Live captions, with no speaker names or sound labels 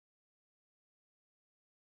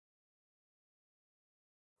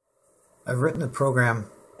I've written a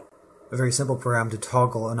program, a very simple program, to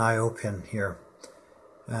toggle an I/O pin here.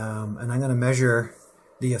 And I'm going to measure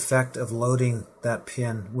the effect of loading that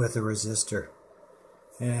pin with a resistor.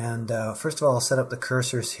 And first of all, I'll set up the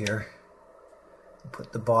cursors here.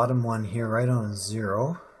 Put the bottom one here right on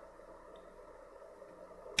 0.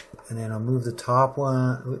 And then I'll move the top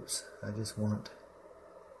one. Oops, I just want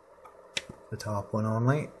the top one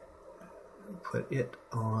only. Put it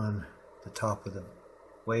on the top of the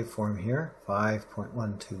waveform here,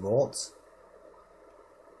 5.12 volts.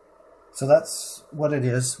 So that's what it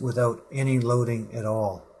is without any loading at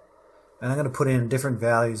all. And I'm going to put in different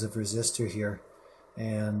values of resistor here,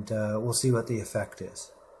 and we'll see what the effect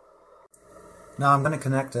is. Now I'm going to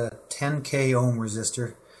connect a 10K ohm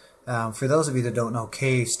resistor. For those of you that don't know,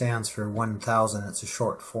 K stands for 1000. It's a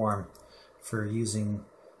short form for using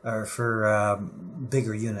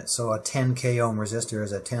bigger units. So a 10K ohm resistor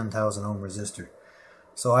is a 10,000 ohm resistor.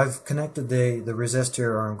 So I've connected the resistor,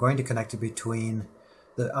 or I'm going to connect it between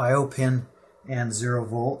the I/O pin and 0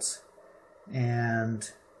 volts,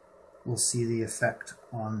 and we'll see the effect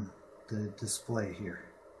on the display here.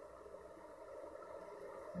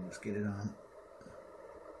 Let's get it on.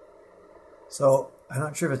 So I'm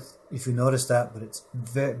not sure if you noticed that, but it's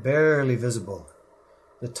barely visible.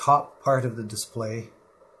 The top part of the display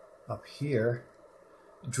up here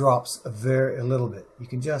drops a little bit. You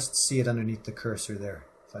can just see it underneath the cursor there.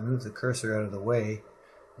 If I move the cursor out of the way,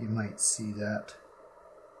 you might see that.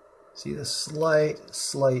 See the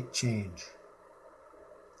slight change.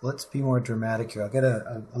 Let's be more dramatic here. I'll get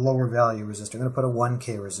a lower value resistor. I'm going to put a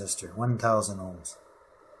 1K resistor, 1000 ohms.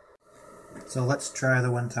 So let's try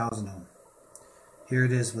the 1000 ohm. Here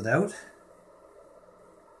it is without,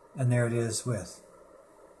 and there it is with.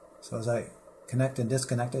 So as I connect and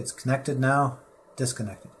disconnect it, it's connected now,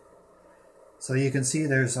 disconnected. So you can see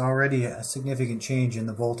there's already a significant change in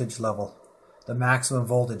the voltage level, the maximum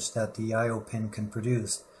voltage that the I/O pin can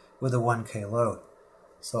produce with a 1K load.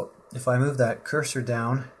 So if I move that cursor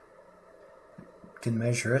down, I can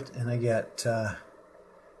measure it, and I get,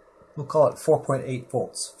 we'll call it 4.8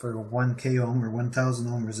 volts for a 1K ohm or 1000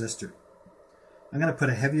 ohm resistor. I'm going to put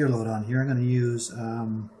a heavier load on here. I'm going to use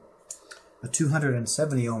a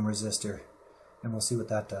 270 ohm resistor, and we'll see what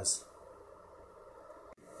that does.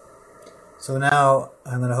 So now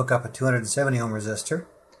I'm going to hook up a 270 ohm resistor.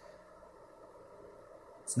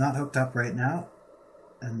 It's not hooked up right now,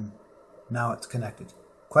 and now it's connected.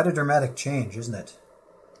 Quite a dramatic change, isn't it?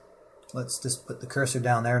 Let's just put the cursor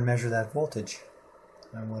down there and measure that voltage.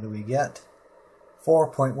 And what do we get?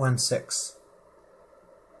 4.16.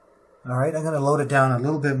 Alright, I'm going to load it down a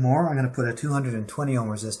little bit more. I'm going to put a 220 ohm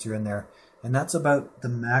resistor in there, and that's about the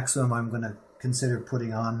maximum I'm going to consider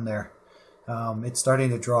putting on there. It's starting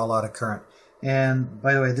to draw a lot of current. And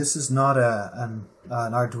by the way, this is not an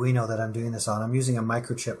Arduino that I'm doing this on. I'm using a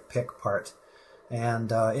microchip PIC part,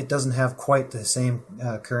 and it doesn't have quite the same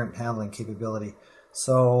current handling capability.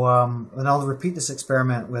 So, and I'll repeat this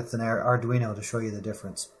experiment with an Arduino to show you the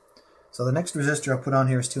difference. So the next resistor I'll put on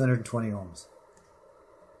here is 220 ohms.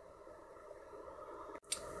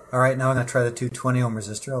 Alright, now I'm going to try the 220 ohm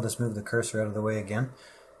resistor. I'll just move the cursor out of the way again.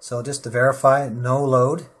 So just to verify, no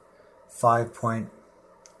load, 5.12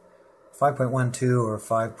 or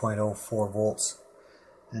 5.04 volts.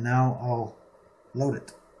 And now I'll load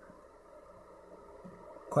it.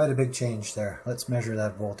 Quite a big change there. Let's measure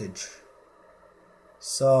that voltage.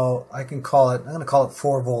 So I can call it, I'm going to call it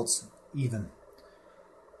 4 volts even.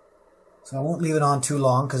 So I won't leave it on too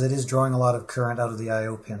long because it is drawing a lot of current out of the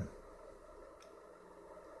I/O pin.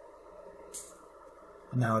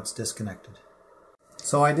 And now it's disconnected.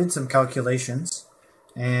 So I did some calculations,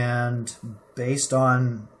 and based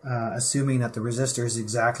on assuming that the resistor is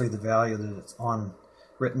exactly the value that it's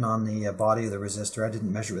written on the body of the resistor, I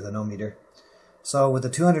didn't measure with an ohm meter. So with the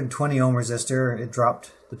 220 ohm resistor,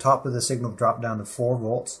 the top of the signal dropped down to 4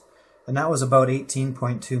 volts, and that was about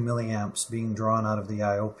 18.2 milliamps being drawn out of the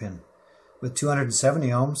I/O pin. With 270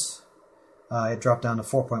 ohms, it dropped down to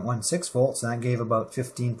 4.16 volts, and that gave about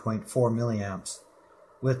 15.4 milliamps.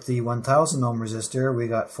 With the 1000 ohm resistor, we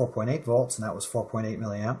got 4.8 volts, and that was 4.8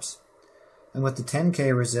 milliamps. And with the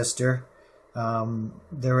 10K resistor,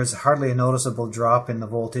 there was hardly a noticeable drop in the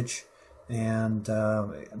voltage, and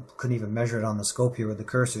couldn't even measure it on the scope here with the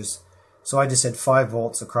cursors. So I just said 5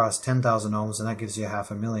 volts across 10,000 ohms, and that gives you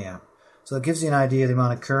half a milliamp. So it gives you an idea of the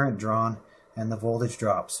amount of current drawn and the voltage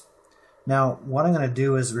drops. Now, what I'm going to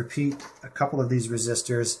do is repeat a couple of these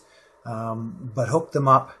resistors, but hook them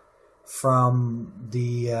up from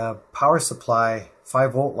the power supply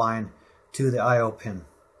 5 volt line to the I/O pin,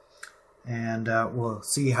 and we'll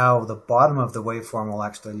see how the bottom of the waveform will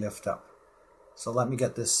actually lift up. So let me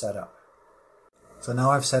get this set up. So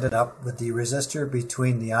now I've set it up with the resistor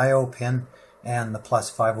between the I/O pin and the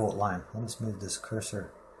plus 5 volt line. Let's move this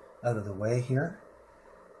cursor out of the way here.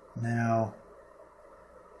 Now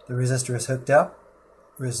the resistor is hooked up,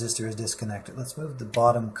 resistor is disconnected. Let's move the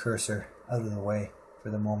bottom cursor out of the way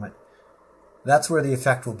for the moment. That's where the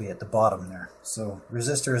effect will be, at the bottom there. So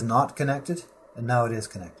resistor is not connected, and now it is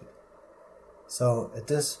connected. So at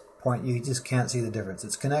this point you just can't see the difference.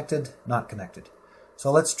 It's connected, not connected.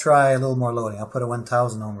 So let's try a little more loading. I'll put a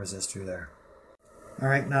 1000 ohm resistor there.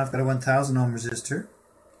 Alright, now I've got a 1000 ohm resistor.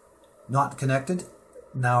 Not connected.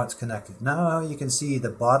 Now it's connected. Now you can see the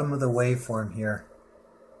bottom of the waveform here.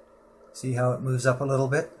 See how it moves up a little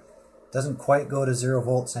bit? Doesn't quite go to 0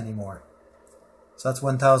 volts anymore. So that's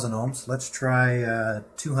 1000 ohms. Let's try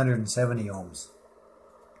 270 ohms.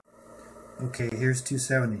 Okay, here's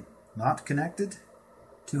 270. Not connected.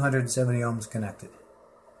 270 ohms connected.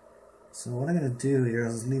 So what I'm going to do here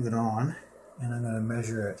is leave it on, and I'm going to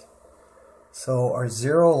measure it. So our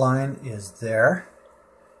 0 line is there,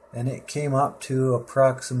 and it came up to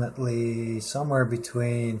approximately somewhere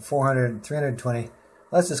between 400 and 320,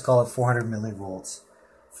 let's just call it 400 millivolts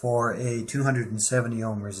for a 270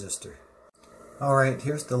 ohm resistor. Alright,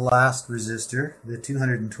 here's the last resistor, the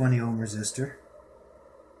 220 ohm resistor.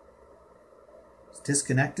 It's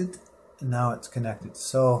disconnected, and now it's connected.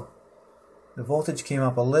 So the voltage came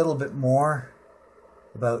up a little bit more,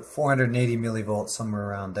 about 480 millivolts, somewhere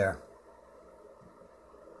around there.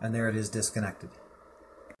 And there it is, disconnected.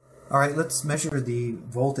 Alright, let's measure the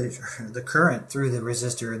voltage, the current through the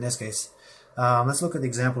resistor in this case. Let's look at the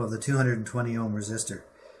example of the 220 ohm resistor.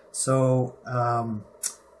 So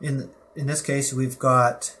in this case we've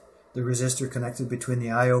got the resistor connected between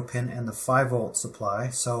the I/O pin and the 5 volt supply.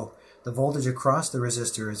 So the voltage across the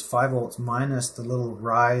resistor is 5 volts minus the little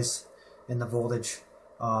rise in the voltage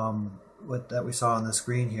that we saw on the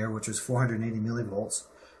screen here, which was 480 millivolts.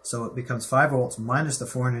 So it becomes 5 volts minus the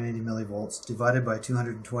 480 millivolts divided by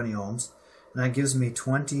 220 ohms, and that gives me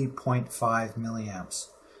 20.5 milliamps.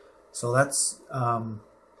 So that's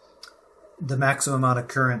the maximum amount of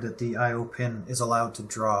current that the I/O pin is allowed to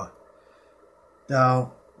draw.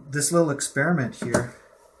 Now, this little experiment here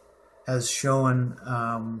has shown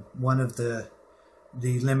one of the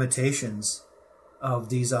limitations of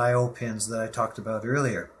these I/O pins that I talked about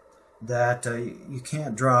earlier, that you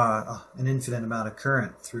can't draw an infinite amount of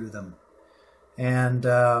current through them. And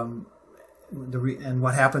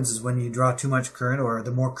what happens is when you draw too much current, or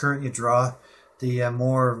the more current you draw, the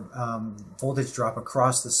more voltage drop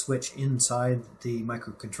across the switch inside the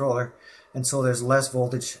microcontroller, and so there's less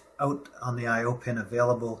voltage out on the I/O pin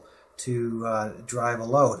available to drive a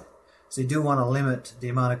load. So you do want to limit the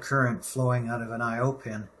amount of current flowing out of an I/O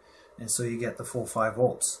pin, and so you get the full 5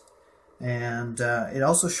 volts. And it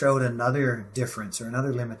also showed another difference, or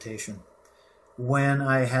another limitation. When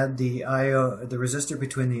I had the resistor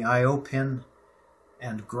between the I/O pin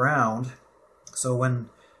and ground, so when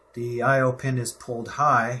the I/O pin is pulled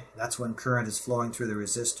high, that's when current is flowing through the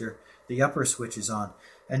resistor, the upper switch is on.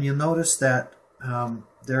 And you'll notice that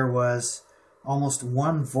there was almost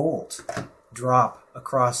 1 volt drop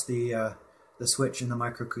across the switch in the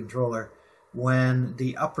microcontroller when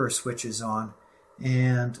the upper switch is on,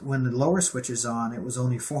 and when the lower switch is on, it was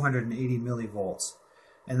only 480 millivolts.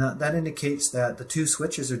 And that indicates that the two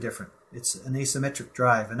switches are different. It's an asymmetric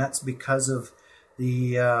drive, and that's because of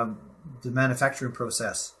the manufacturing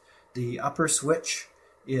process. The upper switch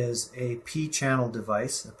is a P-channel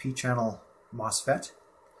device, a P-channel MOSFET,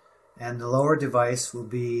 and the lower device will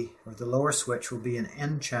be, or the lower switch will be, an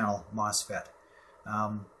N-channel MOSFET.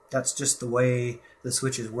 That's just the way the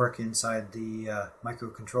switches work inside the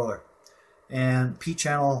microcontroller. And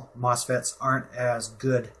P-channel MOSFETs aren't as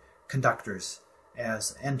good conductors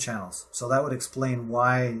as N-channels. So that would explain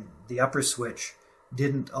why the upper switch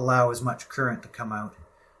didn't allow as much current to come out,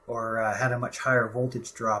 or had a much higher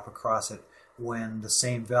voltage drop across it when the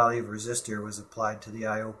same value of resistor was applied to the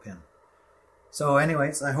I/O pin. So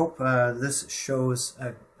anyways, I hope this shows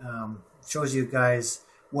you guys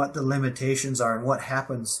what the limitations are and what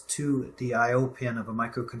happens to the I/O pin of a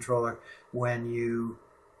microcontroller when you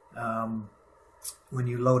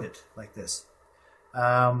load it like this.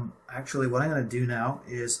 Actually, what I'm going to do now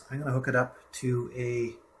is I'm going to hook it up to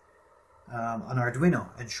an Arduino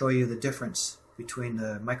and show you the difference between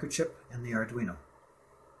the microchip and the Arduino.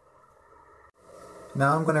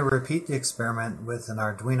 Now I'm going to repeat the experiment with an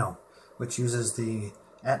Arduino, which uses the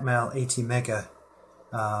Atmel ATmega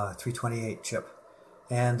 328 chip.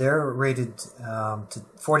 And they're rated to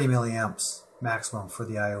 40 milliamps maximum for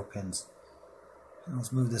the I/O pins. And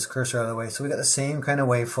let's move this cursor out of the way. So we got the same kind of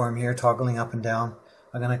waveform here, toggling up and down.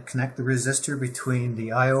 I'm going to connect the resistor between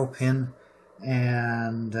the I/O pin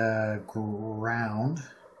and ground,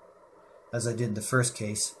 as I did in the first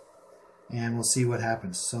case, and we'll see what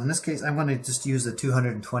happens. So in this case, I'm going to just use the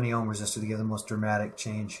 220 ohm resistor to give the most dramatic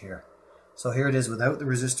change here. So here it is without the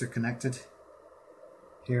resistor connected.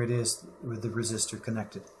 Here it is with the resistor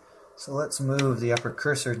connected. So let's move the upper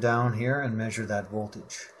cursor down here and measure that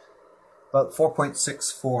voltage. About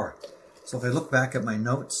 4.64. So if I look back at my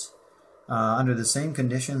notes, under the same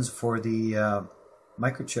conditions for the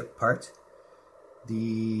microchip part,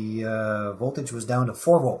 the voltage was down to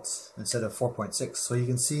 4 volts instead of 4.6. So you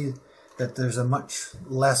can see that there's a much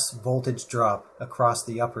less voltage drop across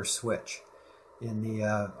the upper switch in the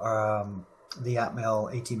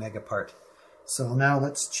Atmel ATmega part. So now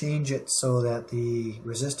let's change it so that the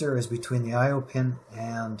resistor is between the I/O pin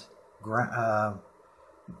and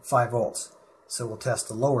 5 volts. So we'll test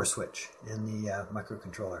the lower switch in the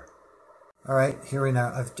microcontroller. Alright, here we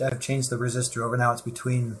now. I've changed the resistor over. Now it's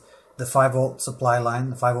between the 5 volt supply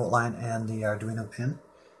line, the 5 volt line, and the Arduino pin.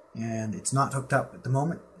 And it's not hooked up at the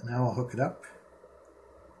moment. Now I'll hook it up.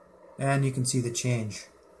 And you can see the change.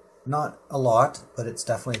 Not a lot, but it's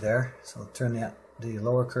definitely there. So I'll turn the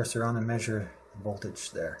lower cursor on and measure the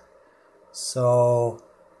voltage there. So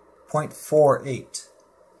 0.48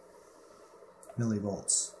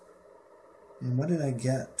 millivolts. And what did I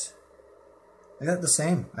get? I got the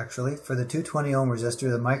same, actually. For the 220 ohm resistor,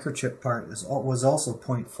 the microchip part was also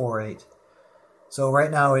 0.48. So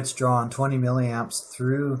right now it's drawn 20 milliamps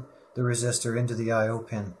through the resistor into the I/O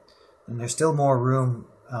pin. And there's still more room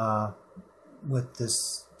with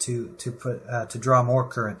this to draw more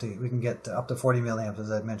current. We can get up to 40 milliamps,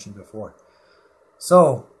 as I mentioned before.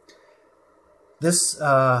 So this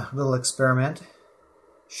little experiment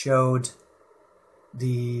showed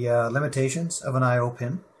the limitations of an I/O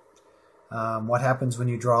pin. What happens when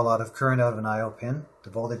you draw a lot of current out of an I/O pin? The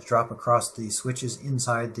voltage drop across the switches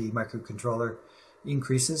inside the microcontroller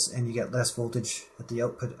increases, and you get less voltage at the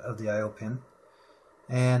output of the I/O pin.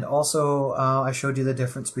 And also, I showed you the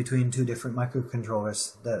difference between two different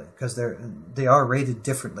microcontrollers, because they are rated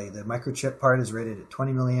differently. The microchip part is rated at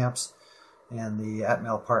 20 milliamps, and the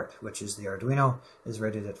Atmel part, which is the Arduino, is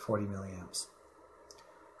rated at 40 milliamps.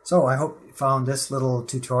 So I hope you found this little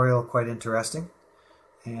tutorial quite interesting,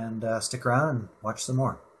 and stick around and watch some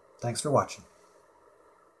more. Thanks for watching.